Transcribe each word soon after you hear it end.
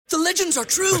The legends are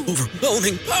true.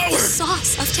 Overwhelming power!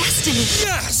 Sauce of destiny.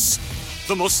 Yes!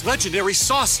 The most legendary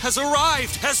sauce has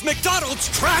arrived as McDonald's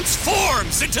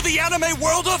transforms into the anime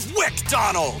world of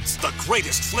WickDonald's. The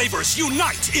greatest flavors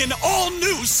unite in all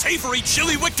new savory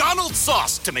chili McDonald's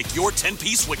sauce to make your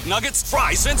 10-piece Wick Nuggets,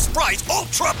 fries, and Sprite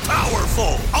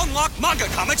ultra-powerful. Unlock manga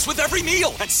comics with every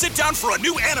meal and sit down for a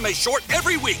new anime short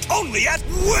every week only at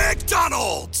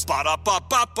WickDonald's.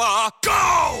 Ba-da-ba-ba-ba,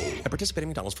 go! At participating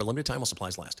McDonald's for a limited time while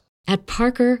supplies last. At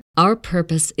Parker, our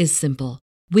purpose is simple.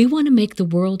 We want to make the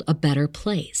world a better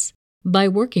place by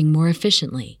working more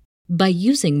efficiently, by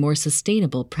using more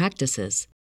sustainable practices,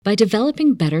 by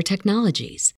developing better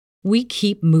technologies. We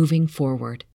keep moving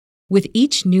forward. With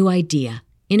each new idea,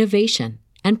 innovation,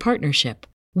 and partnership,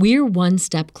 we're one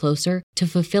step closer to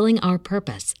fulfilling our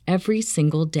purpose every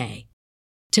single day.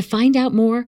 To find out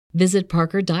more, visit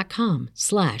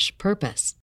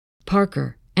parker.com/purpose.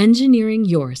 Parker, engineering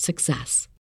your success.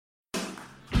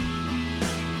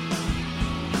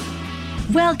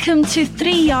 Welcome to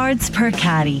 3 Yards Per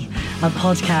Carry, a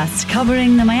podcast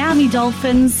covering the Miami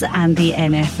Dolphins and the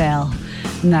NFL.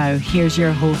 Now, here's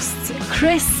your hosts,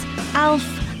 Chris, Alf,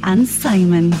 and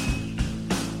Simon.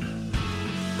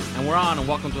 And we're on, and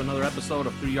welcome to another episode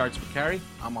of 3 Yards Per Carry.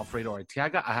 I'm Alfredo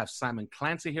Arteaga. I have Simon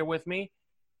Clancy here with me.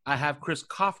 I have Chris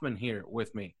Kaufman here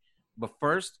with me. But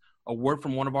first, a word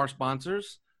from one of our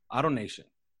sponsors, AutoNation.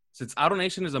 Since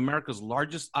AutoNation is America's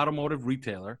largest automotive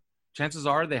retailer, chances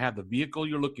are they have the vehicle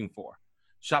you're looking for.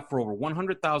 Shop for over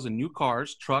 100,000 new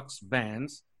cars, trucks,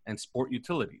 vans, and sport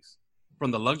utilities.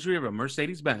 From the luxury of a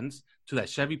Mercedes-Benz to that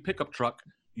Chevy pickup truck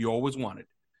you always wanted.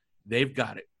 They've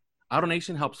got it.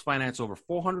 AutoNation helps finance over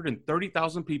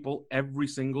 430,000 people every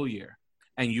single year.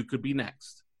 And you could be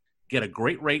next. Get a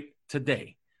great rate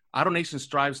today. AutoNation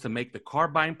strives to make the car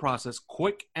buying process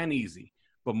quick and easy,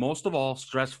 but most of all,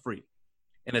 stress-free.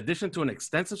 In addition to an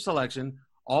extensive selection,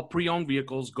 all pre-owned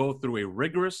vehicles go through a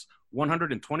rigorous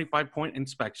 125-point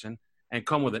inspection and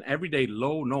come with an everyday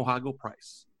low, no-haggle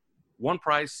price. One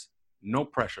price, no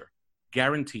pressure,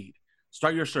 guaranteed.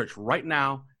 Start your search right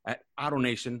now at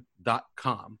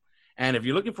AutoNation.com. And if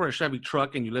you're looking for a Chevy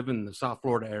truck and you live in the South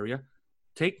Florida area,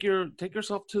 take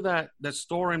yourself to that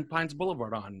store in Pines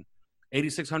Boulevard on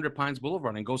 8600 Pines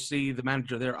Boulevard and go see the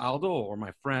manager there, Aldo, or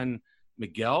my friend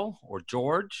Miguel or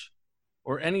George,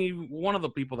 or any one of the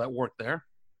people that work there,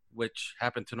 which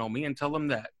happen to know me, and tell them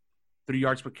that 3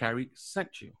 Yards Per Carry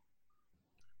sent you.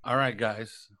 All right,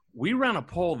 guys. We ran a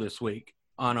poll this week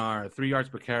on our 3 Yards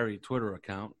Per Carry Twitter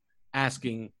account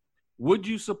asking, would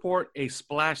you support a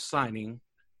splash signing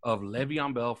of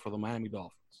Le'Veon Bell for the Miami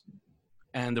Dolphins?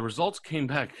 And the results came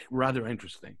back rather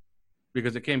interesting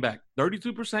because it came back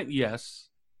 32% yes,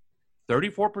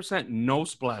 34% no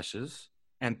splashes,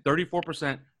 and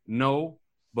 34% no,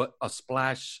 but a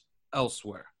splash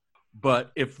elsewhere.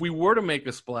 But if we were to make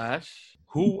a splash,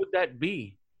 who would that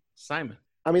be, Simon?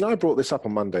 I mean, I brought this up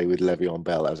on Monday with Le'Veon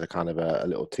Bell as a kind of a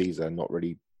little teaser, not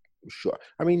really sure.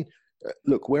 I mean,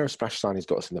 look, where a splash signing's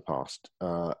got us in the past,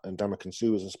 and Ndamukong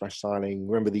Suh was a splash signing.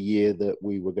 Remember the year that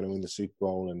we were going to win the Super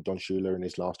Bowl and Don Shula in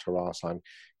his last hurrah signed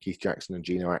Keith Jackson and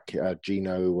Gene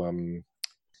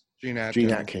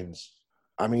Atkins.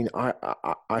 I mean,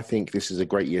 I think this is a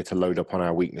great year to load up on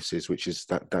our weaknesses, which is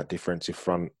that defensive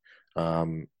front.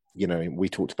 You know, we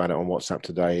talked about it on WhatsApp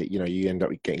today. You know, you end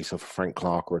up getting yourself a Frank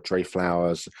Clark or a Trey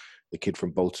Flowers, the kid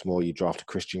from Baltimore. You draft a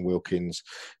Christian Wilkins.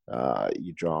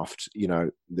 You draft, you know,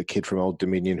 the kid from Old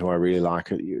Dominion, who I really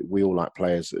like. We all like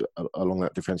players along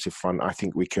that defensive front. I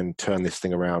think we can turn this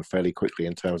thing around fairly quickly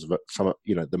in terms of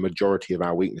the majority of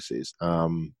our weaknesses.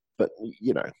 But,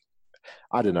 you know,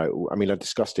 I don't know. I mean, I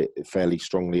discussed it fairly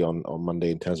strongly on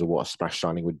Monday in terms of what a splash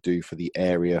signing would do for the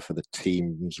area, for the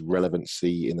team's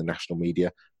relevancy in the national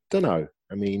media. Don't know.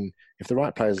 I mean, if the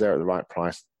right player's there at the right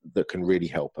price, that can really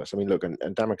help us. I mean, look, and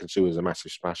Ndamukong Suh is a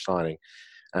massive splash signing.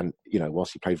 And, you know,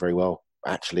 whilst he played very well,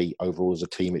 actually, overall as a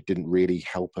team, it didn't really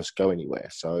help us go anywhere.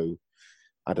 So,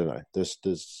 I don't know. There's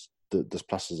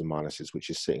pluses and minuses, which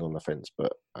is sitting on the fence.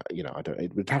 But, you know,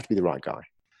 it would have to be the right guy.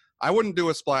 I wouldn't do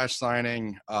a splash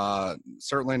signing,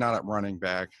 certainly not at running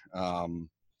back.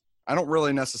 I don't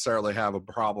really necessarily have a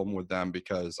problem with them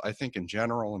because I think in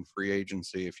general in free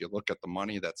agency, if you look at the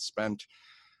money that's spent,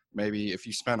 maybe if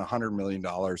you spend $100 million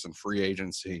in free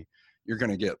agency, you're going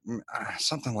to get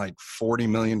something like $40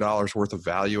 million worth of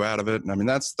value out of it. And I mean,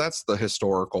 that's the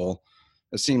historical,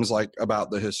 it seems like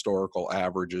about the historical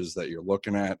averages that you're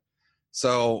looking at.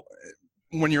 So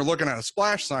when you're looking at a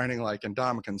splash signing like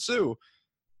Ndamukong Suh,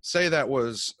 say that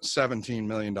was $17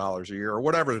 million a year or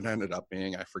whatever it ended up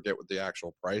being. I forget what the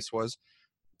actual price was.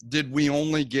 Did we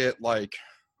only get like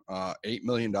 $8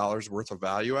 million worth of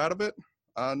value out of it?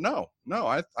 No,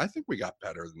 I think we got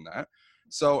better than that.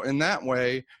 So in that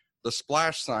way, the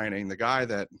splash signing, the guy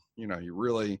that, you know, you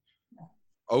really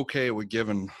okay with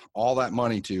giving all that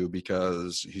money to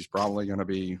because he's probably going to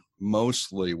be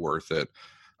mostly worth it,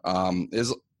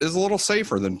 is a little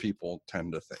safer than people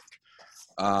tend to think.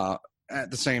 At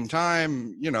the same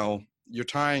time, you know, you're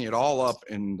tying it all up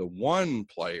in the one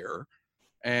player,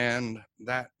 and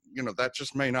that, you know, that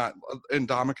just may not. And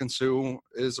Ndamukong Suh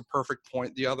is a perfect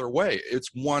point the other way. It's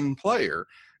one player,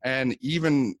 and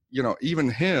even, you know, even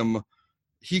him,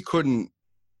 he couldn't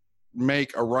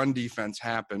make a run defense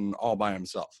happen all by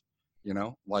himself, you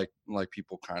know, like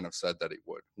people kind of said that he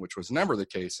would, which was never the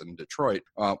case in Detroit.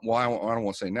 Well, I don't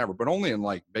want to say never, but only in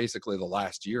like basically the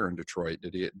last year in Detroit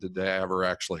did they ever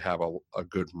actually have a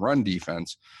good run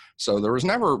defense. So there was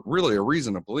never really a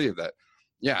reason to believe that,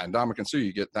 yeah, in Ndamukong Suh,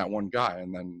 you get that one guy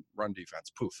and then run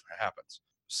defense, poof, it happens.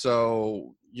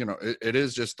 So, you know, it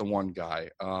is just the one guy.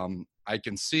 I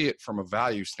can see it from a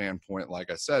value standpoint, like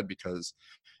I said, because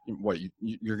what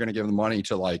you're going to give the money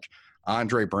to like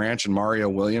Andre Branch and Mario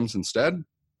Williams instead.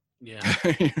 Yeah.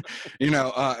 You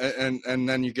know, and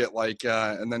then you get like,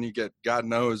 and then you get God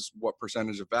knows what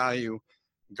percentage of value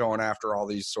going after all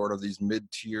these sort of these mid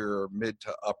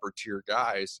to upper tier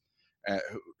guys,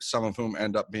 some of whom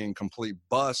end up being complete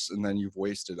busts. And then you've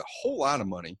wasted a whole lot of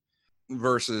money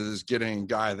versus getting a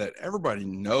guy that everybody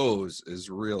knows is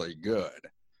really good.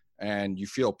 And you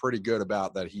feel pretty good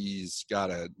about that he's got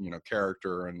a, you know,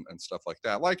 character and stuff like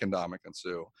that, like Ndamukong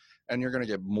Suh. And you're going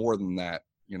to get more than that,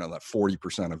 you know, that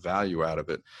 40% of value out of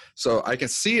it. So I can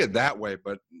see it that way.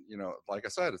 But, you know, like I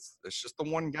said, it's just the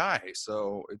one guy.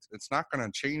 So it's not going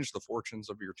to change the fortunes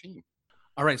of your team.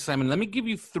 All right, Simon, let me give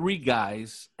you three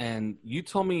guys, and you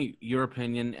tell me your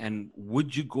opinion. And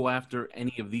would you go after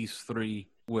any of these three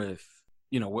with,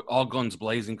 you know, with all guns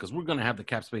blazing? Because we're going to have the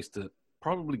cap space to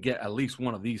probably get at least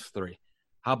one of these three.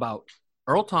 How about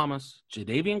Earl Thomas,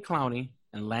 Jadeveon Clowney,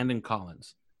 and Landon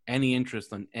Collins? Any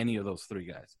interest in any of those three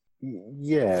guys?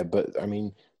 Yeah, but I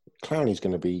mean, Clowney's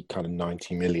going to be kind of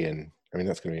 90 million. I mean,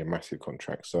 that's going to be a massive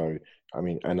contract. So, I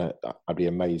mean, and I'd be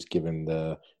amazed given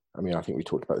the, I mean, I think we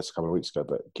talked about this a couple of weeks ago,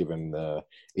 but given the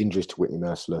injuries to Whitney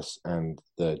Merciless and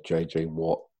the JJ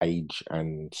Watt age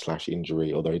and /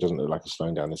 injury, although he doesn't look like he's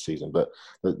slowing down this season, but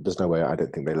there's no way, I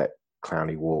don't think they let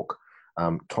Clowney walk.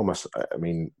 Thomas, I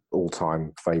mean,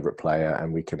 all-time favourite player,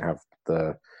 and we can have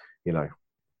the, you know,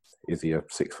 is he a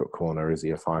 6-foot corner? Is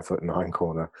he a 5'9"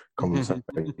 corner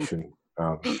conversation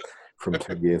from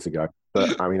 2 years ago?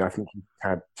 But I mean, I think he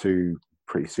had two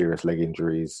pretty serious leg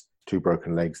injuries, 2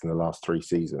 broken legs in the last 3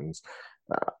 seasons.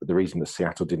 The reason that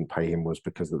Seattle didn't pay him was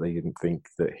because that they didn't think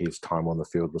that his time on the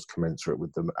field was commensurate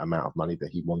with the amount of money that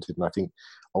he wanted. And I think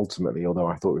ultimately, although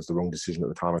I thought it was the wrong decision at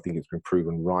the time, I think it's been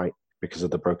proven right because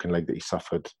of the broken leg that he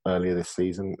suffered earlier this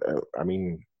season. I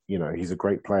mean, you know, he's a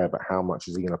great player, but how much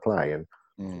is he going to play? And,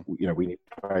 you know, we need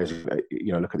players,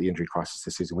 you know, look at the injury crisis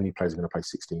this season. We need players who are going to play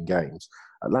 16 games.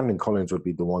 Landon Collins would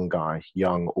be the one guy,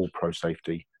 young, all-pro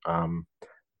safety.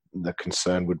 The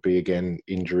concern would be, again,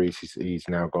 injuries. He's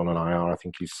now gone on IR. I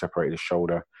think he's separated his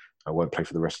shoulder. Won't play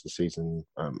for the rest of the season.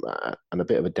 And a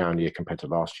bit of a down year compared to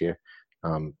last year.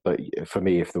 But for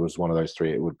me, if there was one of those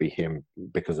three, it would be him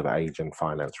because of age and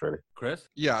finance, really. Chris?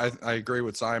 Yeah, I agree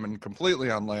with Simon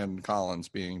completely on Landon Collins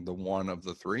being the one of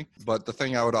the three. But the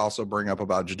thing I would also bring up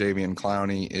about Jadeveon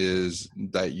Clowney is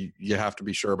that you have to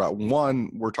be sure about,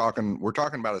 one, we're talking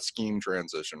about a scheme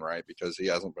transition, right? Because he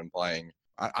hasn't been playing.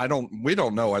 We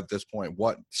don't know at this point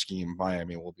what scheme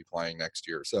Miami will be playing next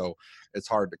year. So it's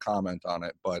hard to comment on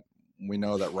it, but we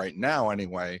know that right now,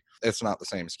 anyway, it's not the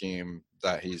same scheme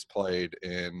that he's played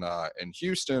in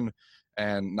Houston,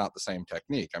 and not the same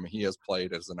technique. I mean, he has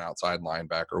played as an outside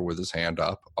linebacker with his hand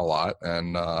up a lot,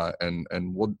 and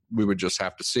we would just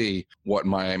have to see what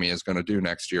Miami is going to do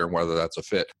next year and whether that's a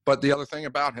fit. But the other thing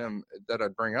about him that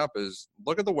I'd bring up is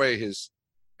look at the way his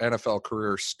NFL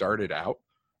career started out,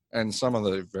 and some of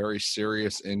the very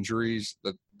serious injuries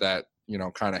that you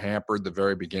know, kind of hampered the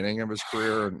very beginning of his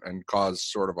career and caused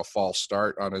sort of a false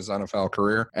start on his NFL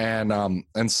career.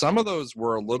 And some of those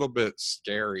were a little bit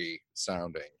scary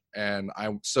sounding. And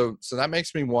so that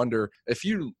makes me wonder, if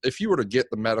you were to get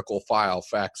the medical file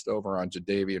faxed over on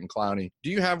Jadeveon Clowney, do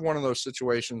you have one of those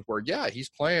situations where, yeah, he's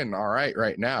playing all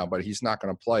right now, but he's not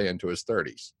going to play into his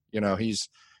 30s? You know, he's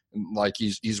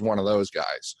one of those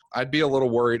guys. I'd be a little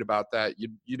worried about that.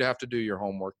 You'd have to do your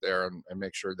homework there and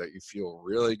make sure that you feel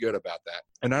really good about that.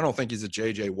 And I don't think he's a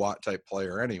JJ Watt type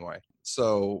player anyway.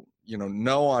 So, you know,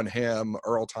 no on him.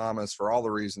 Earl Thomas, for all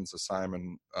the reasons that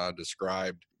Simon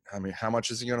described. I mean, how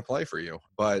much is he going to play for you?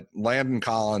 But Landon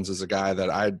Collins is a guy that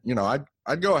I'd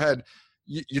go ahead.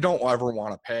 you don't ever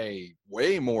want to pay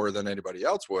way more than anybody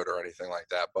else would or anything like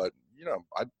that. But,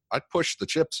 I'd push the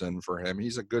chips in for him.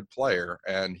 He's a good player,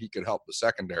 and he could help the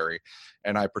secondary.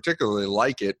 And I particularly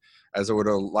like it as it would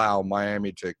allow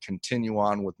Miami to continue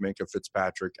on with Minkah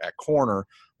Fitzpatrick at corner,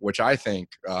 which I think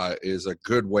is a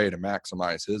good way to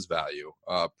maximize his value.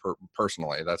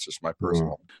 Personally, that's just my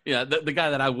personal. Yeah, the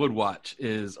guy that I would watch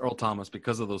is Earl Thomas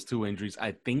because of those 2 injuries.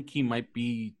 I think he might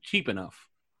be cheap enough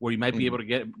where you might be able to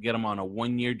get him on a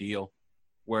 1-year deal,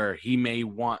 where he may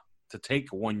want to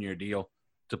take a 1-year deal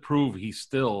to prove he's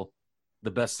still the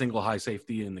best single high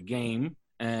safety in the game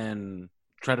and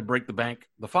try to break the bank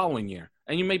the following year.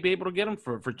 And you may be able to get him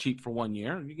for cheap for 1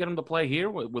 year. You get him to play here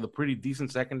with a pretty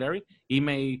decent secondary. He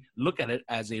may look at it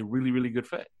as a really, really good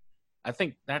fit. I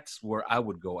think that's where I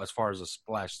would go as far as a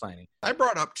splash signing. I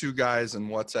brought up 2 guys in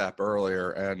WhatsApp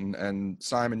earlier, and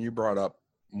Simon, you brought up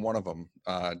one of them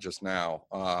just now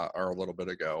or a little bit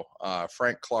ago.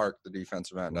 Frank Clark, the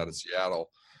defensive end out of Seattle.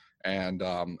 And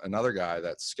another guy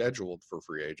that's scheduled for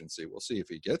free agency. We'll see if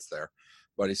he gets there.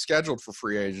 But he's scheduled for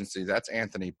free agency. That's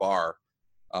Anthony Barr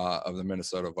of the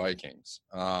Minnesota Vikings.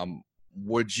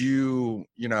 Would you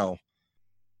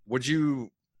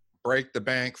break the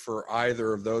bank for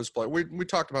either of those players? We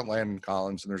talked about Landon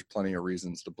Collins, and there's plenty of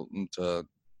reasons to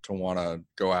want to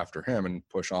go after him and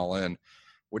push all in.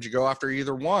 Would you go after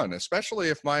either one, especially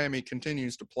if Miami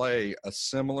continues to play a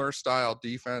similar style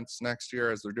defense next year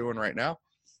as they're doing right now?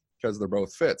 Because they're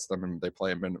both fits. I mean,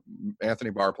 Anthony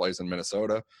Barr plays in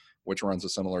Minnesota, which runs a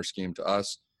similar scheme to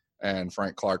us, and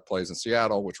Frank Clark plays in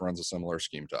Seattle, which runs a similar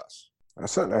scheme to us.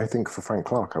 I think for Frank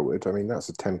Clark, I would. I mean, that's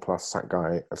a 10-plus sack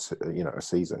guy, a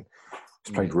season.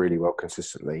 He's played really well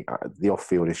consistently. The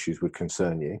off-field issues would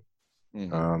concern you,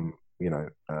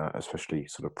 especially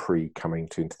sort of pre-coming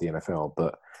into the NFL.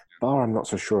 But Barr, I'm not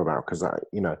so sure about because, I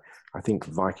think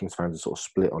Vikings fans are sort of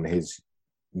split on his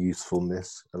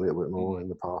usefulness a little bit more in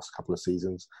the past couple of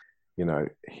seasons.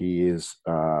 He is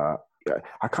I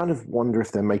kind of wonder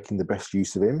if they're making the best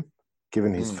use of him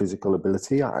given his physical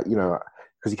ability,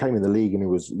 because he came in the league and he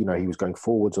was going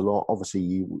forwards a lot. Obviously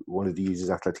you wanted to use his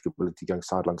athletic ability going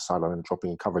sideline to sideline and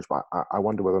dropping in coverage, but I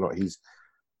wonder whether or not he's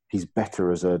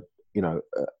better as a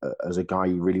guy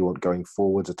you really want going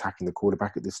forwards, attacking the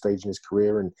quarterback at this stage in his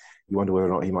career, and you wonder whether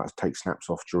or not he might take snaps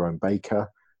off Jerome Baker.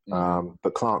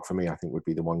 But Clark for me, I think, would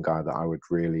be the one guy that I would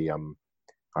really,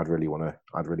 I'd really want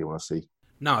to see.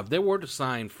 Now, if they were to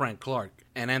sign Frank Clark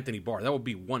and Anthony Barr, that would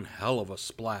be one hell of a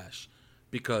splash,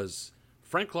 because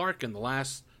Frank Clark in the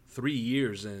last 3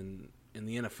 years in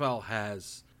the NFL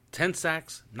has 10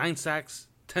 sacks, 9 sacks,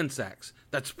 10 sacks.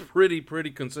 That's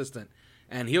pretty consistent,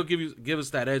 and he'll give us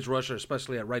that edge rusher,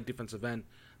 especially at right defensive end,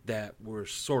 that we're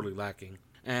sorely lacking.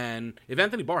 And if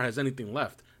Anthony Barr has anything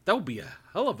left, that would be a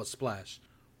hell of a splash.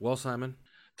 Well, Simon,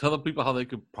 tell the people how they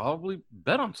could probably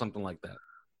bet on something like that.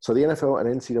 So the NFL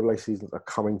and NCAA seasons are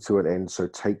coming to an end, so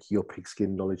take your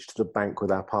pigskin knowledge to the bank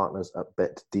with our partners at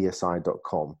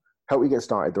betdsi.com. Help you get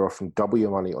started, they're offering double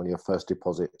your money on your first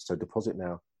deposit. So deposit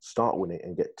now, start winning,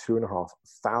 and get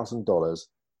 $2,500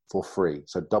 for free.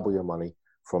 So double your money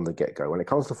from the get-go. When it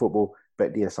comes to football,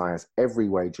 BetDSI has every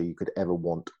wager you could ever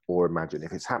want or imagine.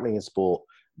 If it's happening in sport,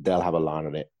 they'll have a line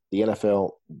on it. The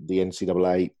NFL, the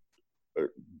NCAA,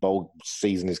 bowl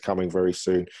season is coming very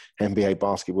soon. NBA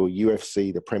basketball,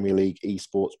 UFC, the Premier League,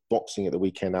 esports, boxing at the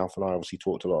weekend. Alpha and I obviously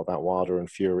talked a lot about Wilder and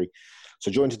Fury.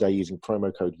 So join today using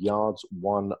promo code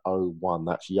YARDS101.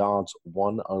 That's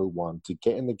YARDS101 to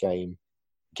get in the game,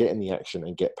 get in the action,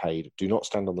 and get paid. Do not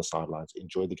stand on the sidelines.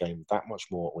 Enjoy the game that much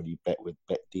more when you bet with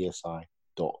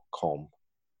betdsi.com.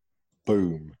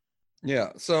 Boom.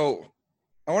 Yeah, so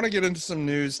I want to get into some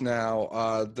news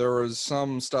now. There was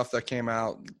some stuff that came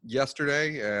out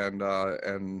yesterday, and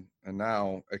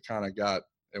now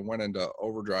it went into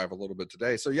overdrive a little bit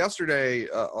today. So yesterday,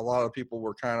 a lot of people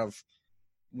were kind of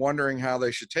wondering how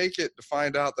they should take it to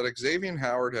find out that Xavier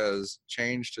Howard has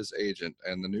changed his agent,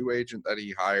 and the new agent that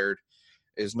he hired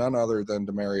is none other than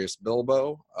Demarius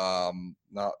Bilbo,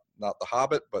 not the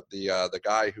Hobbit, but the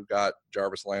guy who got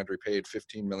Jarvis Landry paid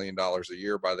 $15 million a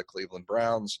year by the Cleveland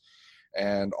Browns,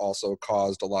 and also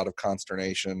caused a lot of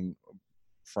consternation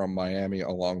from Miami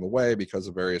along the way because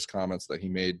of various comments that he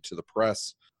made to the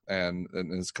press and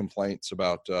his complaints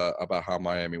about how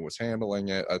Miami was handling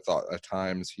it. I thought at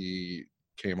times he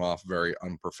came off very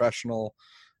unprofessional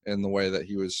in the way that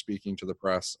he was speaking to the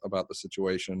press about the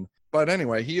situation. But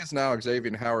anyway, he is now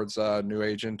Xavier Howard's new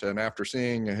agent, and after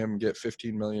seeing him get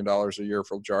 $15 million a year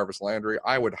for Jarvis Landry,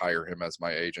 I would hire him as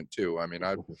my agent too. I mean,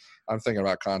 I'm thinking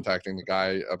about contacting the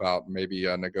guy about maybe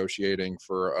negotiating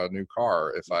for a new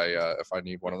car if I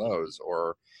need one of those,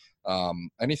 or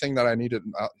Anything that I needed,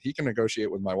 he can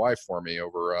negotiate with my wife for me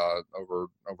over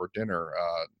dinner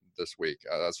this week,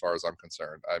 as far as I'm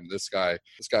concerned. This guy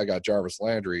got Jarvis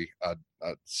Landry a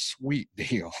sweet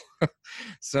deal.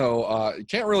 So you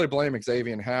can't really blame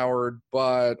Xavier Howard,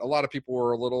 but a lot of people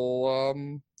were a little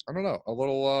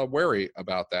wary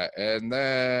about that. And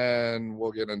then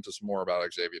we'll get into some more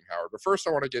about Xavier Howard. But first,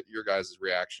 I want to get your guys'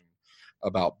 reaction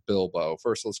about Bilbo.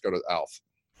 First, let's go to Alf.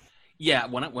 Yeah,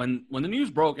 when the news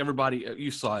broke, everybody,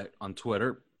 you saw it on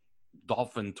Twitter,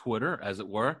 Dolphin Twitter, as it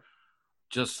were,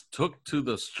 just took to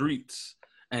the streets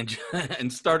and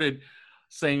started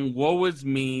saying, woe is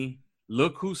me,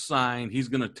 look who signed. He's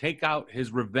going to take out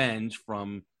his revenge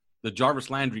from the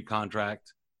Jarvis Landry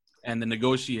contract and the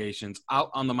negotiations out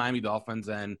on the Miami Dolphins.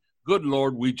 And good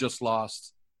Lord, we just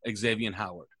lost Xavier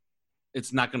Howard.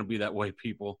 It's not going to be that way,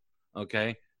 people,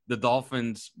 okay? The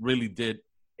Dolphins really did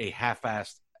a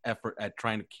half-assed effort at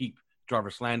trying to keep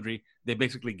Jarvis Landry. They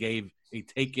basically gave a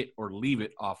take it or leave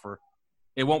it offer.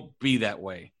 It won't be that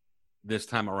way this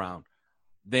time around.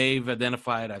 They've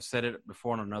identified, I've said it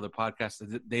before on another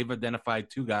podcast, they've identified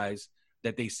two guys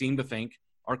that they seem to think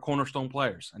are cornerstone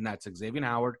players, and that's Xavier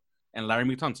Howard and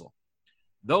Laremy Tunsil.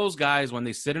 Those guys, when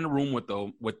they sit in a room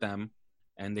with them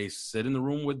and they sit in the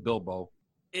room with Bilbo,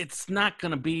 it's not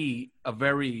going to be a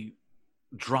very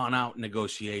drawn-out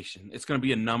negotiation. It's going to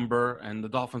be a number, and the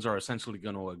Dolphins are essentially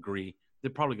going to agree.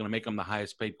 They're probably going to make him the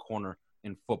highest-paid corner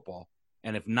in football.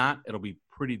 And if not, it'll be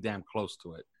pretty damn close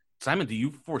to it. Simon, do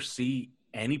you foresee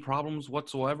any problems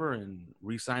whatsoever in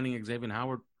re-signing Xavier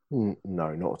Howard? No,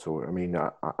 not at all. I mean,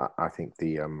 I think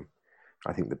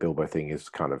the Bilbo thing is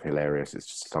kind of hilarious. It's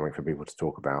just something for people to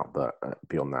talk about. But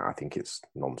beyond that, I think it's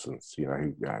nonsense. You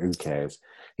know, who cares?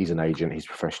 He's an agent. He's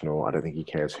professional. I don't think he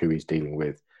cares who he's dealing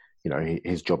with. You know,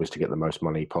 his job is to get the most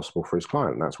money possible for his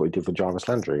client. And that's what he did for Jarvis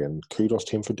Landry. And kudos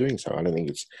to him for doing so. I don't think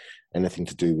it's anything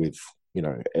to do with, you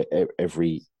know,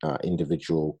 every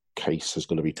individual case has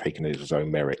got to be taken as its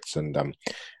own merits. And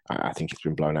I think it's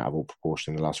been blown out of all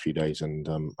proportion in the last few days. And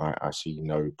I see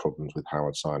no problems with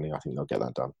Howard signing. I think they'll get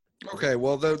that done. Okay,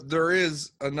 well, there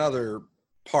is another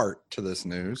part to this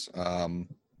news.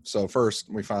 So first,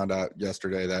 we found out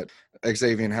yesterday that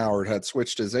Xavier Howard had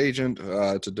switched his agent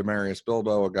to Demarius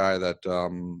Bilbo, a guy that,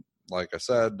 like I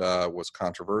said, was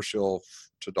controversial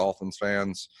to Dolphins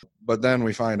fans. But then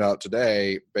we find out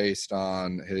today, based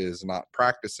on his not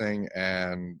practicing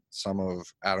and some of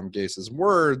Adam Gase's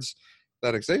words,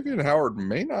 that Xavier Howard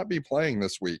may not be playing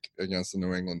this week against the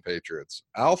New England Patriots.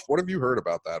 Alf, what have you heard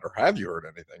about that, or have you heard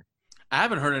anything? I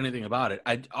haven't heard anything about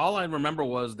it. All I remember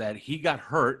was that he got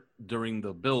hurt during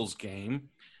the Bills game,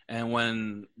 and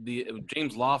when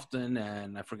James Lofton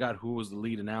and I forgot who was the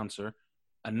lead announcer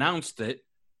announced it,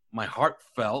 my heart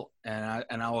fell, and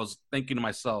I was thinking to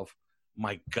myself,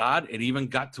 my God, it even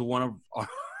got to one of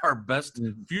our best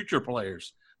future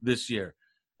players this year.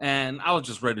 And I was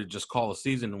just ready to just call a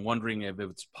season and wondering if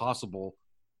it's possible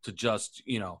to just,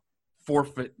 you know,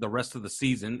 forfeit the rest of the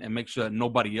season and make sure that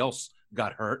nobody else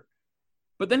got hurt.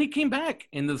 But then he came back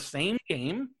in the same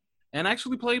game and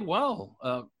actually played well.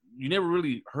 You never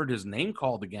really heard his name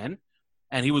called again.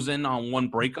 And he was in on one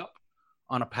breakup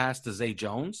on a pass to Zay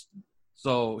Jones.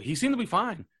 So he seemed to be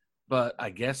fine. But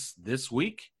I guess this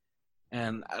week,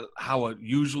 and how it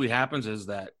usually happens is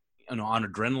that, you know, on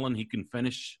adrenaline, he can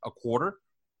finish a quarter.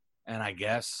 And I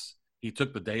guess he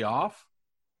took the day off,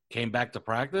 came back to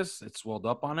practice. It swelled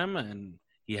up on him, and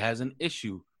he has an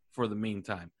issue for the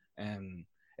meantime. And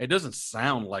it doesn't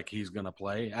sound like he's going to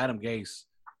play. Adam Gase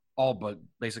all but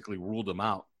basically ruled him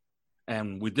out.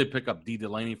 And we did pick up D.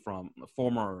 Delaney from a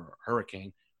former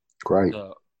Hurricane. Great.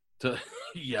 To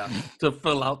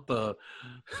fill out the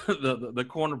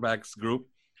cornerbacks group.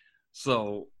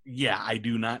 So, yeah, I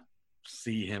do not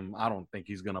see him. I don't think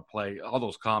he's going to play. All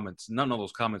those comments, none of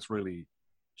those comments really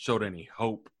showed any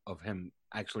hope of him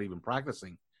actually even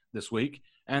practicing this week.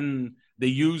 And they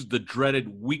used the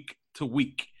dreaded week to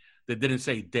week. They didn't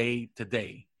say day to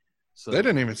day. So they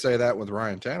didn't even say that with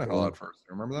Ryan Tannehill at first.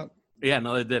 Remember that? Yeah,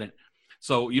 no, they didn't.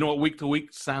 So you know what week to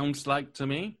week sounds like to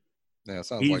me? Yeah, it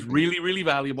sounds he's like really, really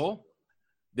valuable.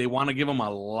 They want to give him a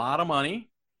lot of money.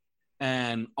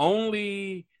 And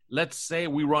only, let's say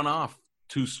we run off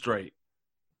 2 straight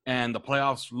and the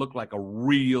playoffs look like a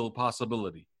real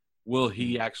possibility. Will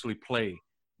he actually play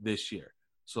this year?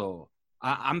 So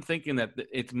I'm thinking that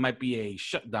it might be a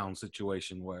shutdown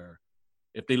situation where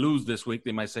if they lose this week,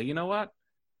 they might say, you know what?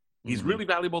 He's really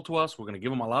valuable to us. We're going to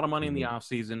give him a lot of money in the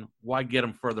offseason. Why get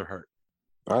him further hurt?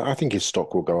 I think his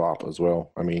stock will go up as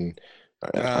well. I mean,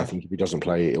 I think if he doesn't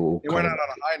play, it will. He went out on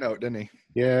a high note, didn't he?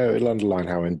 Yeah, it'll underline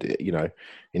how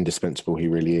indispensable he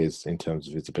really is in terms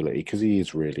of his ability, because he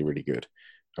is really, really good.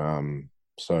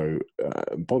 So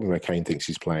Bobby McCain thinks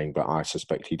he's playing, but I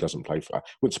suspect he doesn't play for. It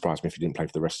wouldn't surprise me if he didn't play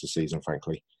for the rest of the season,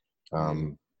 frankly.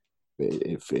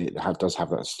 It does have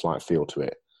that slight feel to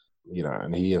it,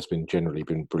 and he has generally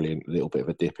been brilliant. A little bit of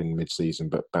a dip in mid-season,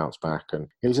 but bounced back, and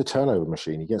he's a turnover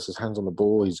machine. He gets his hands on the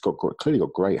ball. He's clearly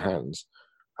got great hands,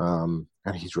 and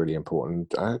he's really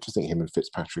important. I just think him and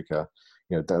Fitzpatrick are,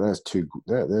 there's two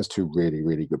really,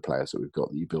 really good players that we've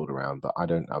got that you build around. But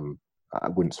I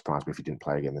wouldn't surprise me if he didn't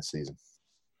play again this season.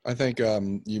 I think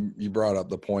you brought up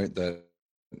the point that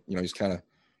he's kind of,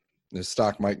 his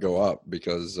stock might go up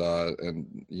because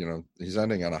he's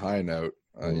ending on a high note.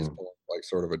 He's pulling like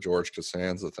sort of a George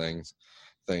Costanza thing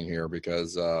here,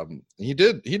 because he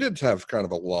did have kind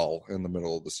of a lull in the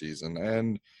middle of the season,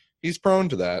 and he's prone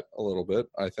to that a little bit.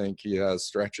 I think he has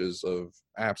stretches of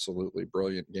absolutely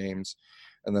brilliant games,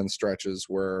 and then stretches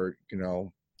where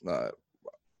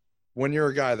when you're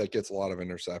a guy that gets a lot of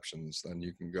interceptions, then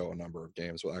you can go a number of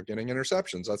games without getting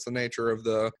interceptions. That's the nature of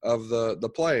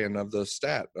the play and of the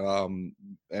stat.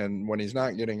 And when he's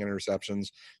not getting interceptions,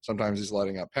 sometimes he's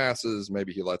letting up passes.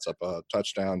 Maybe he lets up a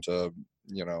touchdown to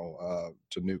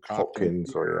New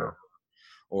Hopkins or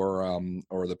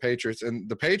the Patriots. And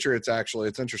the Patriots, actually,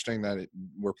 it's interesting that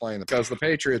we're playing because the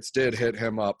Patriots did hit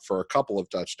him up for a couple of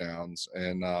touchdowns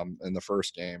in the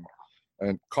first game,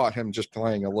 and caught him just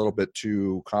playing a little bit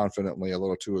too confidently, a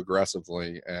little too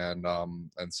aggressively, and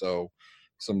so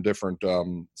some different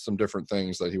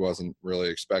things that he wasn't really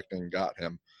expecting got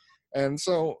him. And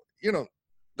so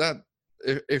that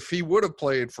if he would have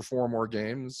played for 4 more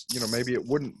games, maybe it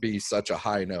wouldn't be such a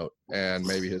high note, and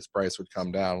maybe his price would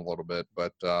come down a little bit.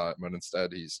 But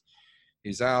instead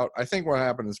he's out. I think what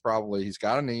happened is probably he's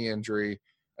got a knee injury,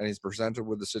 and he's presented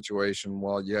with the situation.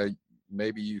 Well, yeah,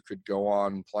 maybe you could go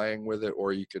on playing with it,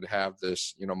 or you could have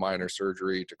this, minor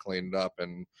surgery to clean it up,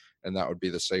 and that would be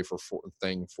the safer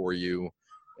thing for you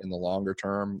in the longer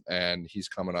term. And he's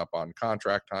coming up on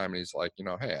contract time, and he's like,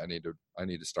 hey, I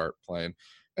need to start playing,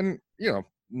 and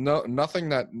nothing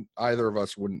that either of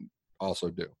us wouldn't also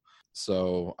do.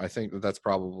 So I think that's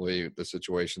probably the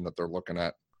situation that they're looking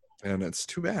at, and it's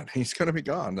too bad he's going to be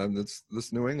gone. And it's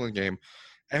this New England game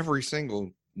every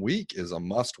single week is a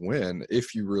must win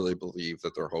if you really believe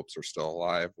that their hopes are still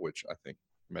alive, which I think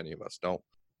many of us don't.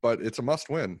 But it's a must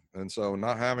win, and so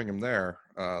not having him there,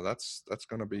 that's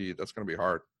going to be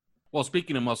hard. Well,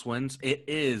 speaking of must wins, it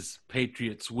is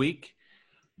Patriots week,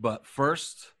 but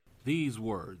first, these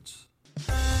words.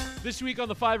 This week on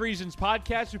the 5 Reasons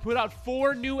podcast, we put out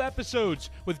 4 new episodes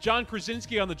with John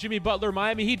Krasinski on the Jimmy Butler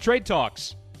Miami Heat trade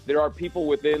talks. There are people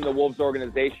within the Wolves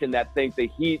organization that think the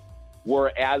Heat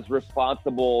were as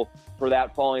responsible for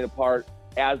that falling apart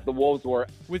as the Wolves were.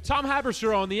 With Tom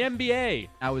Haberstroh on the NBA.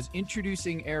 I was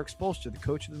introducing Eric Spoelstra, the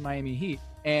coach of the Miami Heat,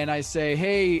 and I say,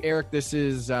 hey, Eric, this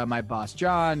is my boss,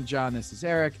 John. John, this is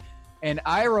Eric. And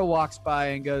Ira walks by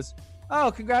and goes,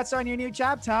 oh, congrats on your new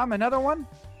job, Tom. Another one?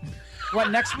 What,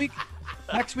 next week?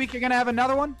 Next week you're going to have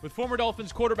another one? With former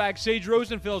Dolphins quarterback Sage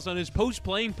Rosenfels on his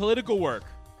post-playing political work.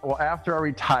 Well, after I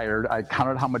retired, I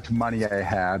counted how much money I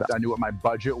had. I knew what my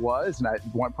budget was, and at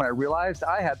one point I realized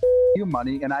I had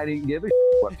money, and I didn't give a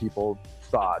what people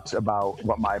thought about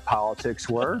what my politics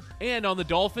were. And on the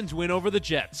Dolphins' win over the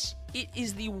Jets. It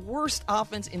is the worst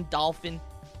offense in Dolphin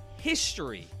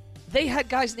history. They had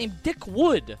guys named Dick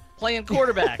Wood playing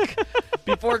quarterback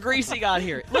before Greasy got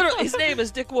here. Literally, his name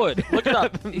is Dick Wood. Look it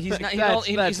up.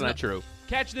 That's not true.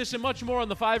 Catch this and much more on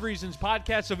the 5 Reasons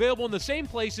podcast, available in the same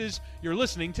places you're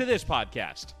listening to this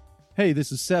podcast. Hey,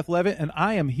 this is Seth Levitt, and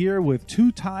I am here with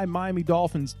 2-time Miami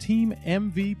Dolphins team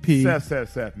MVP.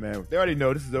 Seth, man. They already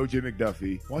know this is OJ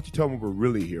McDuffie. Why don't you tell them what we're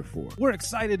really here for? We're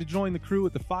excited to join the crew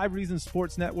at the 5 Reasons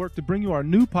Sports Network to bring you our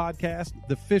new podcast,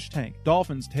 The Fish Tank,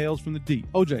 Dolphins Tales from the Deep.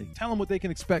 OJ, tell them what they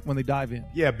can expect when they dive in.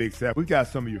 Yeah, Big Seth. We've got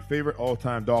some of your favorite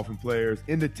all-time Dolphin players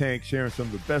in the tank sharing some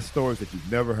of the best stories that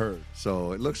you've never heard.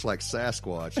 So it looks like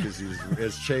Sasquatch because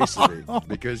he's chasing me.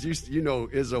 Because you know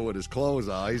Izzo with his clothes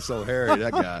on. He's so hairy,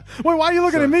 that guy. Wait, why are you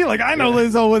looking at me like I know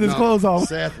Lizzo with his clothes off?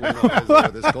 Seth will know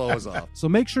Izzo with his clothes off. So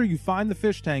make sure you find the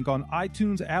Fish Tank on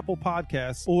iTunes, Apple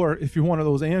Podcasts, or if you're one of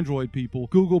those Android people,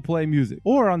 Google Play Music,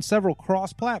 or on several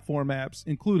cross-platform apps,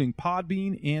 including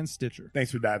Podbean and Stitcher.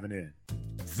 Thanks for diving in.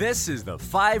 This is the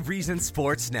 5 Reasons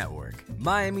Sports Network,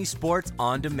 Miami Sports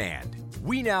on Demand.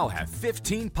 We now have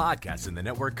 15 podcasts in the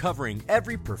network covering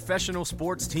every professional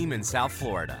sports team in South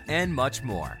Florida and much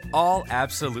more, all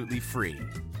absolutely free.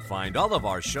 Find all of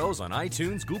our shows on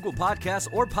iTunes, Google Podcasts,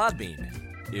 or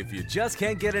Podbean. If you just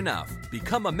can't get enough,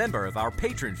 become a member of our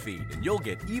patron feed and you'll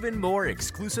get even more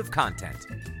exclusive content.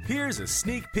 Here's a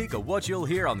sneak peek of what you'll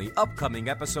hear on the upcoming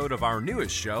episode of our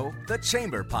newest show, The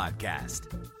Chamber Podcast.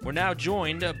 We're now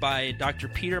joined by Dr.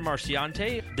 Peter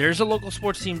Marciante. There's a local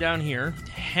sports team down here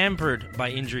hampered by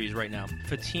injuries right now.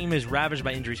 If a team is ravaged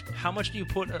by injuries, how much do you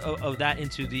put of that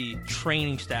into the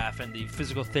training staff and the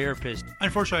physical therapist?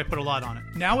 Unfortunately, I put a lot on it.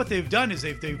 Now what they've done is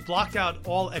they've blocked out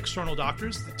all external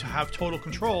doctors to have total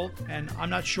control, and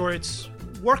I'm not sure it's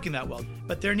working that well.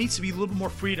 But there needs to be a little bit more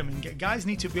freedom, and guys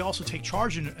need to be also take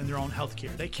charge in their own health care.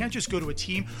 They can't just go to a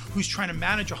team who's trying to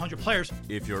manage 100 players.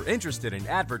 If you're interested in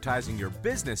advertising your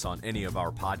business on any of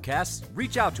our podcasts,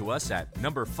 reach out to us at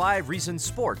number 5 Reasons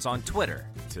Sports on Twitter.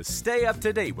 To stay up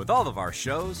to date with all of our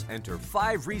shows, enter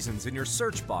 5 Reasons in your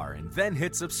search bar and then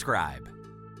hit subscribe.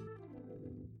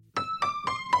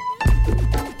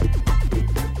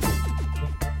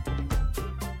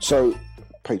 So,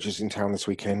 Patriots in town this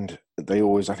weekend. They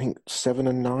always, I think,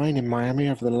 7-9 in Miami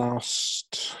over the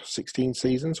last 16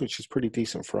 seasons, which is pretty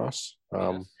decent for us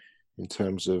in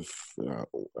terms of,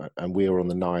 and we're on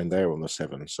the 9, they're on the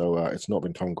 7. So it's not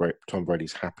been Tom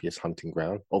Brady's happiest hunting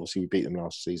ground. Obviously, we beat them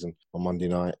last season on Monday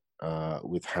night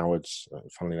with Howard's,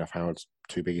 funnily enough, Howard's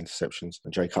 2 big interceptions.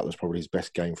 And Jay Cutler's probably his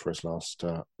best game for us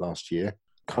last year.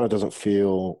 Kind of doesn't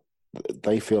feel,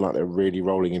 they feel like they're really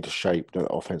rolling into shape. The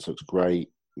offense looks great.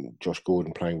 Josh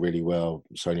Gordon playing really well,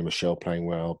 Sony Michel playing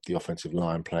well, the offensive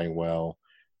line playing well,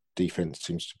 defense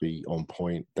seems to be on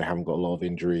point. They haven't got a lot of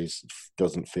injuries.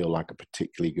 Doesn't feel like a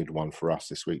particularly good one for us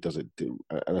this week, does it?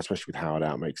 And especially with Howard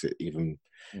out, makes it even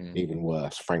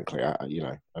worse. Frankly,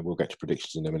 and we'll get to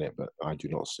predictions in a minute, but I do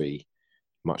not see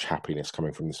much happiness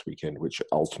coming from this weekend, which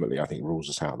ultimately I think rules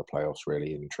us out of the playoffs,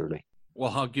 really and truly.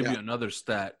 Well, I'll give you another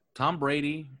stat. Tom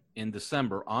Brady in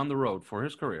December on the road for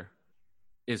his career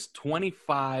is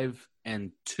 25-2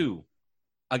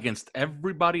 against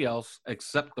everybody else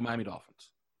except the Miami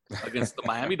Dolphins. Against the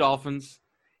Miami Dolphins,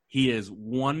 he is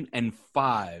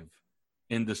 1-5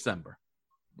 in December.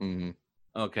 Mm-hmm.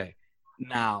 Okay.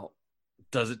 Now,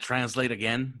 does it translate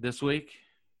again this week?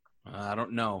 I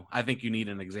don't know. I think you need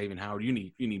an Xavier Howard. You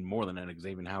need more than an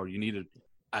Xavier Howard. You needed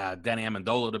Danny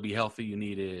Amendola to be healthy. You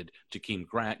needed Jakeem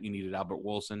Grant. You needed Albert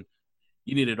Wilson.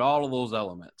 You needed all of those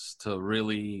elements to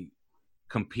really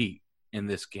compete in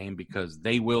this game because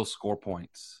they will score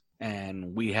points.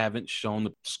 And we haven't shown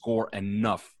the score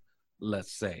enough,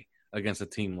 let's say, against a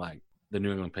team like the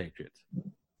New England Patriots.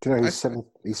 Do you know, he's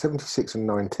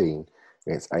 76-19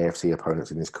 against AFC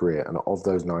opponents in his career. And of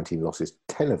those 19 losses,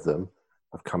 10 of them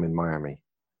have come in Miami.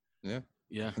 Yeah.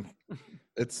 Yeah.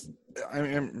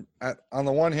 On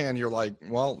the one hand, you're like,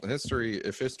 well,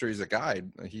 if history is a guide,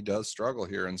 he does struggle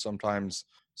here. And sometimes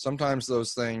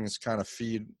those things kind of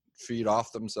feed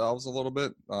off themselves a little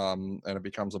bit, and it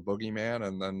becomes a boogeyman,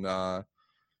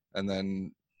 and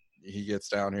then he gets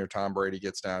down here, Tom Brady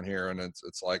gets down here, and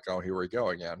it's like, oh, here we go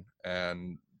again.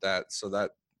 And that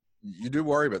you do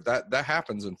worry, but that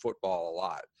happens in football a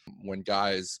lot. When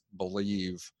guys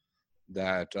believe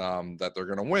that they're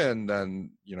going to win,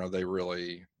 then they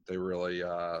really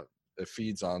it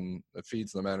feeds them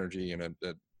energy, and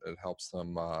it helps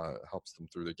them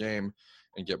through the game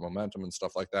and get momentum and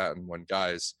stuff like that. And when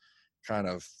guys kind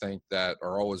of think that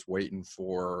are always waiting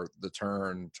for the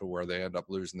turn to where they end up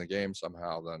losing the game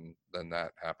somehow, then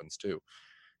that happens too.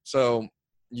 So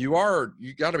you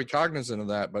got to be cognizant of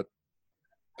that, but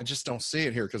I just don't see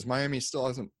it here because Miami still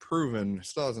hasn't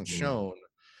shown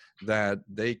that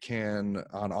they can,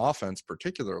 on offense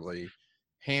particularly,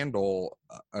 handle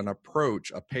an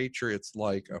approach, a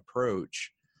Patriots-like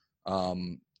approach,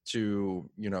 to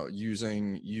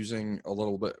using a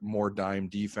little bit more dime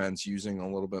defense, using a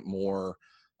little bit more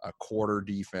quarter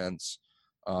defense,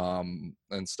 and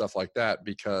stuff like that,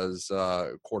 because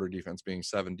quarter defense being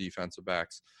 7 defensive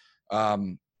backs.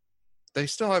 They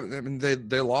still have,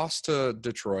 they lost to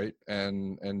Detroit,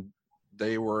 and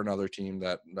they were another team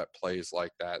that plays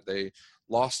like that. They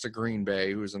lost to Green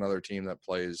Bay, who's another team that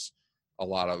plays a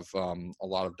lot of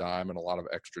dime and a lot of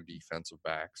extra defensive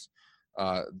backs.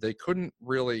 They couldn't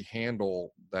really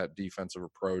handle that defensive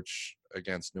approach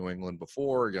against New England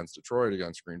before, against Detroit,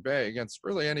 against Green Bay, against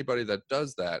really anybody that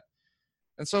does that.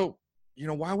 And so,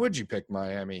 why would you pick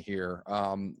Miami here?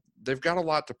 They've got a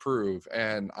lot to prove.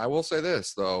 And I will say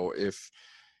this, though, if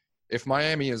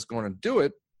Miami is going to do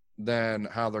it, then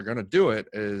how they're going to do it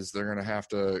is they're going to have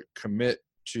to commit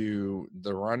to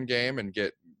the run game and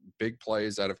get big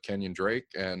plays out of Kenyon Drake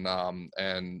and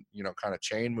kind of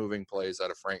chain moving plays out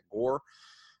of Frank Gore.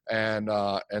 And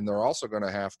they're also going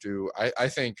to have to, I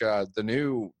think the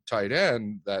new tight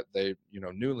end that they,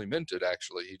 newly minted,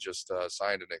 actually, he just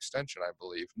signed an extension, I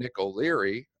believe. Nick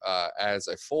O'Leary, as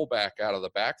a fullback out of the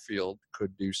backfield,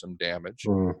 could do some damage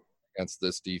against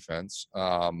this defense.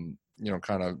 Kind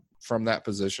of from that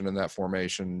position in that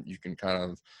formation, you can kind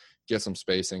of get some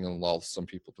spacing and lull some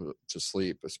people to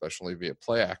sleep, especially via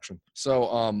play action.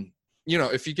 So,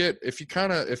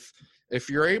 if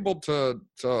you're able to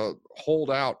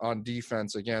hold out on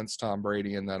defense against Tom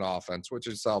Brady in that offense, which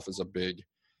itself is a big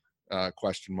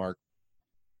question mark,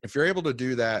 if you're able to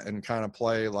do that and kind of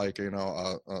play like,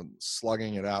 a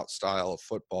slugging it out style of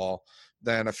football,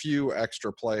 then a few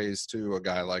extra plays to a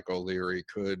guy like O'Leary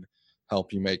could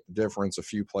help you make the difference. A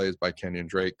few plays by Kenyon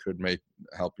Drake could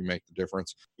help you make the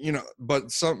difference.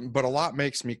 But a lot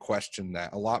makes me question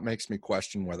that. A lot makes me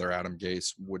question whether Adam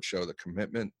Gase would show the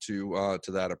commitment to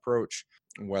that approach,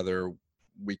 whether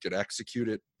we could execute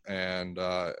it and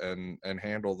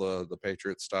handle the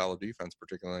Patriots style of defense,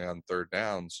 particularly on third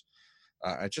downs.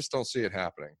 I just don't see it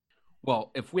happening.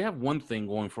 Well, if we have one thing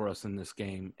going for us in this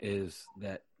game is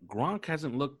that Gronk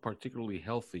hasn't looked particularly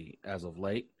healthy as of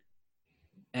late.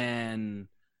 And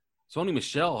Sony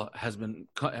Michel has been,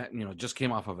 just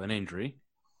came off of an injury.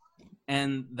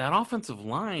 And that offensive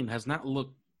line has not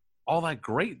looked all that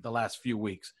great the last few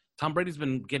weeks. Tom Brady's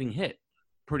been getting hit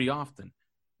pretty often.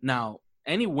 Now,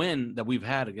 any win that we've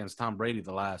had against Tom Brady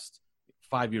the last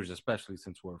 5 years, especially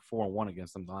since we're 4-1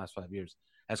 against him the last 5 years,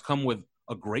 has come with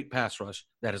a great pass rush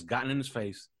that has gotten in his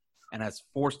face and has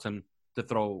forced him to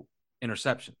throw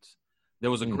interceptions.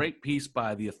 There was a great piece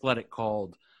by The Athletic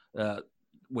called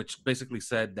which basically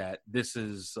said that this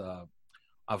is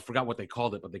I forgot what they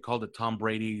called it, but they called it Tom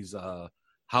Brady's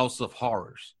House of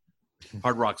Horrors,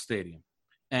 Hard Rock Stadium.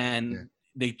 And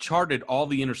they charted all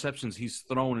the interceptions he's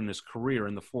thrown in his career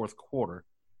in the fourth quarter.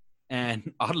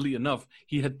 And oddly enough,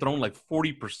 he had thrown like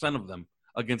 40% of them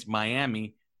against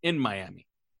Miami in Miami.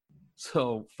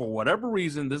 So for whatever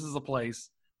reason, this is a place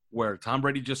where Tom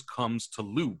Brady just comes to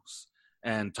lose.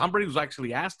 And Tom Brady was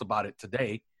actually asked about it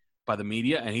today by the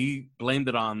media, and he blamed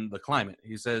it on the climate.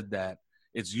 He said that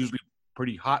it's usually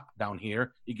pretty hot down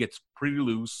here. It gets pretty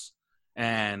loose,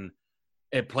 and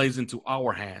it plays into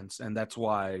our hands, and that's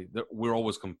why we're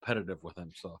always competitive with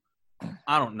him. So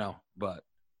I don't know, but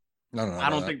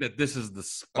I don't think that this is the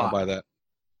spot. I don't buy that.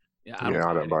 Yeah,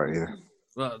 I don't buy it either.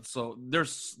 So there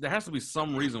has to be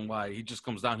some reason why he just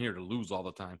comes down here to lose all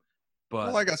the time. But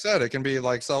well, like I said, it can be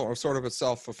like sort of a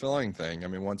self-fulfilling thing. I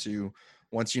mean, once you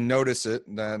notice it,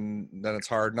 then it's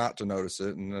hard not to notice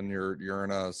it, and then you're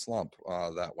in a slump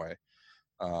that way.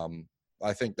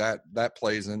 I think that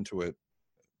plays into it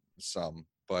some,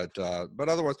 but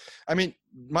otherwise, I mean,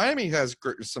 Miami has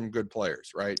some good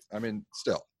players, right? I mean,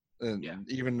 still,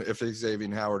 even if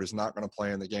Xavier Howard is not going to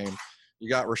play in the game, you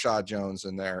got Rashad Jones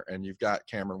in there, and you've got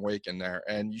Cameron Wake in there,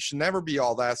 and you should never be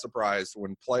all that surprised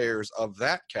when players of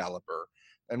that caliber.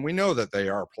 And we know that they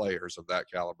are players of that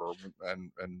caliber,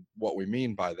 and what we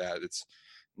mean by that, it's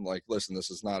like, listen,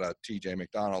 this is not a TJ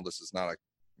McDonald, this is not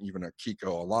even a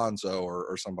Kiko Alonso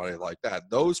or somebody like that.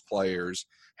 Those players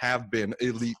have been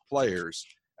elite players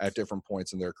at different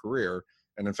points in their career,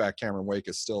 and in fact, Cameron Wake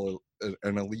is still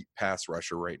an elite pass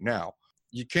rusher right now.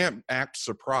 You can't act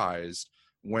surprised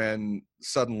when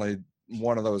suddenly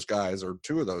one of those guys or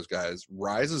two of those guys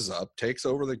rises up, takes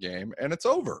over the game, and it's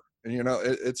over. And,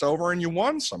 it's over and you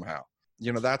won somehow.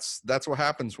 That's what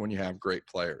happens when you have great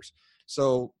players.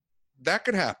 So that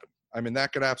could happen. I mean,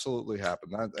 that could absolutely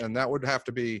happen. And that would have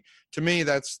to be, to me,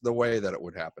 that's the way that it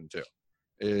would happen too,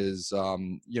 is,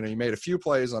 you made a few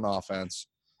plays on offense.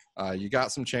 You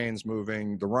got some chains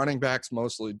moving. The running backs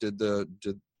mostly did the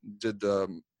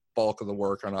bulk of the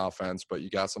work on offense, but you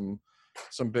got some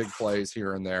big plays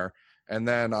here and there. And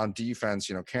then on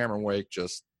defense, Cameron Wake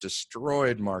just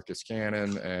destroyed Marcus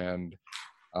Cannon, and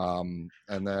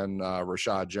then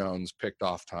Rashad Jones picked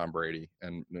off Tom Brady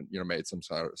and made some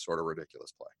sort of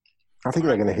ridiculous play. I think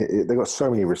they're going to hit. They've got so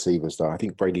many receivers, though. I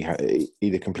think Brady had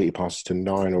either completed passes to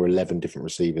 9 or 11 different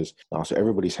receivers. So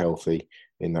everybody's healthy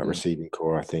in that receiving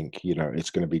core. I think it's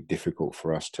going to be difficult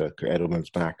for us to. Edelman's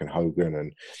back, and Hogan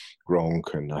and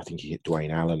Gronk, and I think he hit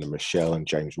Dwayne Allen and Michelle and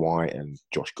James White and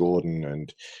Josh Gordon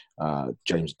and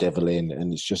James Devlin,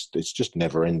 and it's just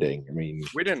never ending. I mean,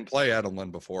 we didn't play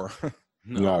Edelman before.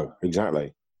 No,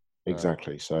 exactly.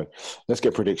 So let's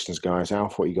get predictions, guys.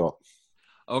 Alf, what you got?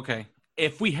 Okay.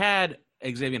 If we had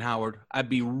Xavier Howard, I'd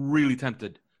be really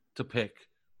tempted to pick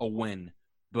a win,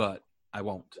 but I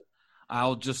won't.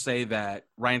 I'll just say that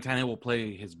Ryan Tannehill will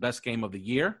play his best game of the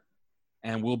year,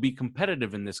 and we'll be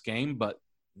competitive in this game. But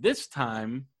this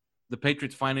time, the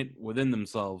Patriots find it within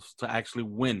themselves to actually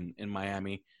win in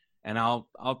Miami. And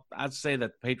I'd say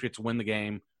that the Patriots win the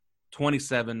game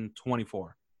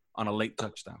 27-24 on a late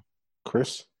touchdown.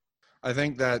 Chris? I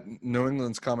think that New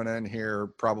England's coming in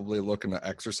here probably looking to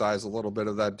exercise a little bit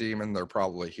of that demon. They're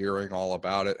probably hearing all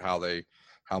about it, how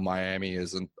Miami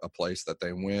isn't a place that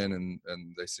they win, and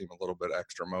they seem a little bit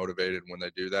extra motivated when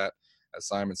they do that. As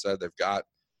Simon said, they've got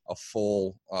a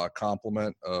full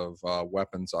complement of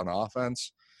weapons on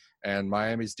offense. And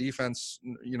Miami's defense,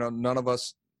 none of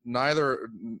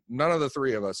the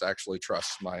three of us actually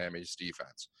trust Miami's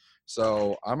defense.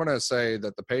 So I'm going to say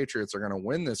that the Patriots are going to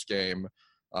win this game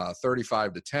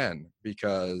 35-10,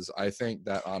 because I think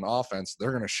that on offense,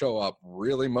 they're going to show up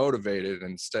really motivated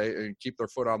and keep their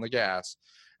foot on the gas.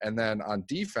 And then on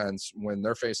defense, when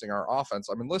they're facing our offense,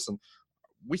 I mean, listen,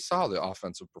 we saw the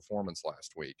offensive performance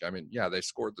last week. I mean, yeah, they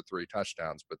scored the 3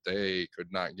 touchdowns, but they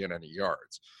could not get any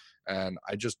yards. And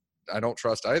I don't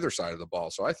trust either side of the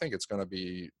ball. So I think it's going to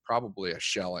be probably a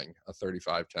shelling, a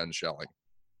 35-10 shelling.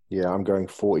 Yeah, I'm going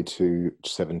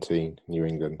 42-17 New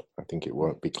England. I think it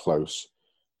won't be close.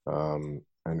 And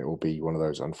it will be one of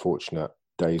those unfortunate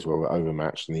days where we're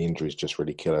overmatched and the injuries just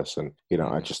really kill us. And,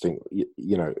 I just think,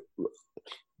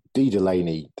 D.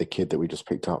 Delaney, the kid that we just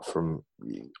picked up from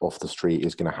off the street,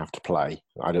 is going to have to play.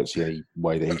 I don't see any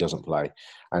way that he doesn't play.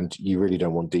 And you really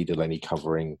don't want D. Delaney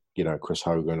covering, Chris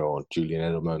Hogan or Julian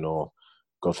Edelman or,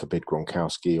 God forbid,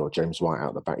 Gronkowski or James White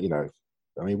out the back.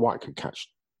 White could catch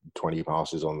 20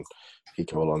 passes on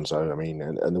Kiko Alonso.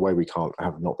 And the way we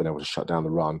have not been able to shut down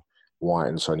the run, White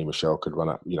and Sony Michel could run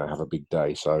up, have a big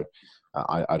day. So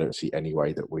I don't see any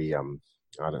way that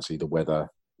I don't see the weather,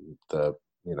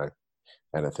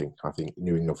 anything. I think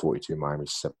New England 42, Miami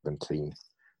 17.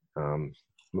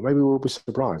 Maybe we'll be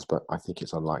surprised, but I think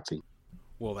it's unlikely.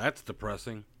 Well, that's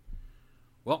depressing.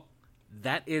 Well,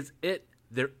 that is it.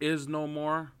 There is no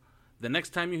more. The next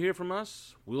time you hear from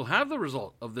us, we'll have the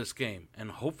result of this game,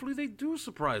 and hopefully they do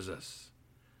surprise us.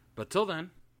 But till then...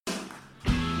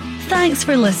 Thanks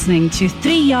for listening to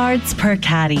 3 Yards Per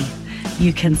Carry.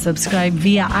 You can subscribe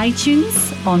via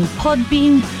iTunes, on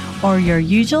Podbean, or your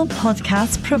usual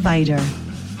podcast provider.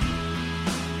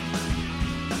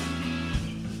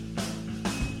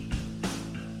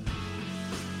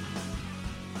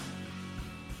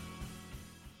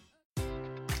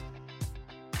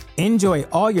 Enjoy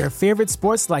all your favorite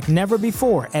sports like never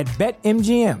before at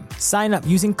BetMGM. Sign up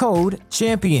using code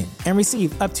CHAMPION and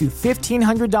receive up to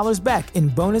 $1,500 back in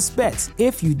bonus bets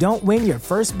if you don't win your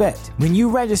first bet. When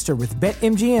you register with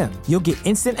BetMGM, you'll get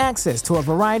instant access to a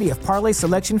variety of parlay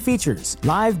selection features,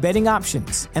 live betting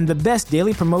options, and the best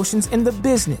daily promotions in the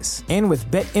business. And with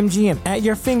BetMGM at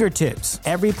your fingertips,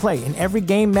 every play and every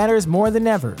game matters more than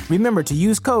ever. Remember to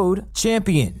use code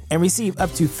CHAMPION and receive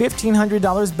up to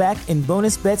 $1,500 back in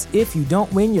bonus bets if you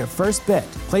don't win your first bet.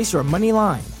 Place your money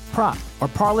line, prop, or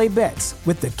parlay bets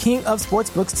with the king of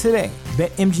sportsbooks today.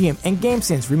 BetMGM and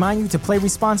GameSense remind you to play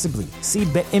responsibly. See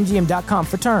BetMGM.com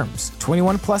for terms.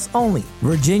 21 plus only.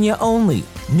 Virginia only.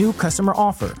 New customer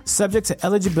offer. Subject to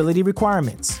eligibility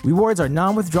requirements. Rewards are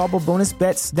non-withdrawable bonus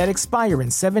bets that expire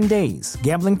in 7 days.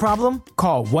 Gambling problem?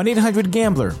 Call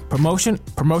 1-800-GAMBLER.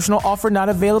 Promotional offer not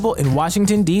available in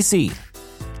Washington, D.C.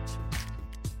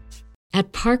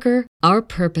 At Parker, our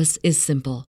purpose is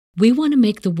simple. We want to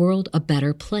make the world a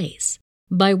better place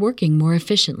by working more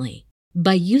efficiently,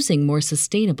 by using more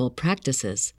sustainable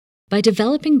practices, by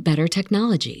developing better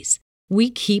technologies. We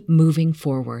keep moving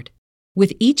forward.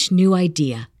 With each new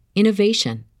idea,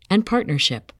 innovation, and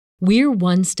partnership, we're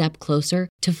one step closer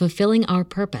to fulfilling our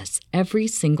purpose every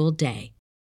single day.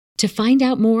 To find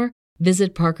out more,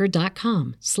 visit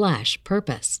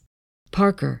parker.com/purpose.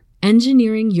 Parker,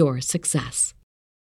 engineering your success.